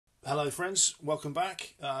Hello friends, welcome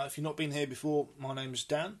back. If you've not been here before, my name's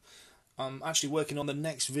Dan. I'm actually working on the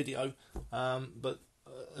next video, but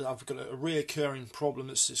I've got a reoccurring problem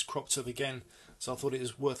that's cropped up again, so I thought it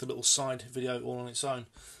was worth a little side video all on its own.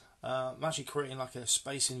 I'm actually creating like a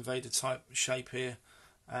Space Invader type shape here,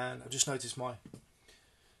 and I just noticed I'll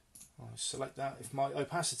select that, if my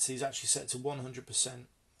opacity is actually set to 100%,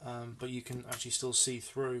 but you can actually still see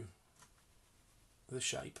through the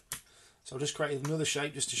shape. So I've just created another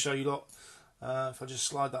shape just to show you lot. If I just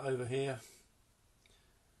slide that over here,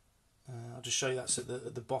 I'll just show you that's at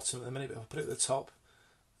the bottom at the minute, but if I put it at the top,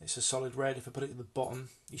 it's a solid red. If I put it at the bottom,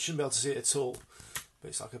 you shouldn't be able to see it at all, but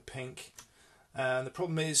it's like a pink. And the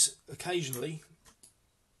problem is, occasionally,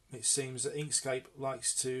 it seems that Inkscape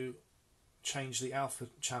likes to change the alpha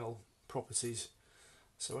channel properties.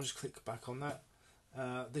 So I'll just click back on that.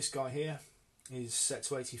 This guy here is set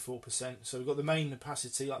to 84%. So we've got the main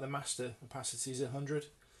opacity, like the master opacity, is 100,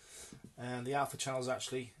 and the alpha channel is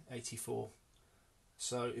actually 84.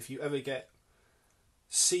 So if you ever get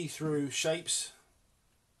see-through shapes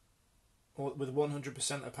or with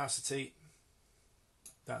 100% opacity,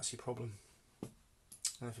 that's your problem.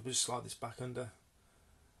 And if I just slide this back under,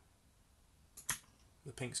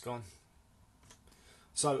 the pink's gone.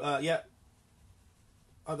 So yeah,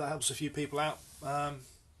 I hope that helps a few people out.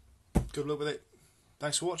 Good luck with it.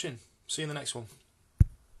 Thanks for watching. See you in the next one.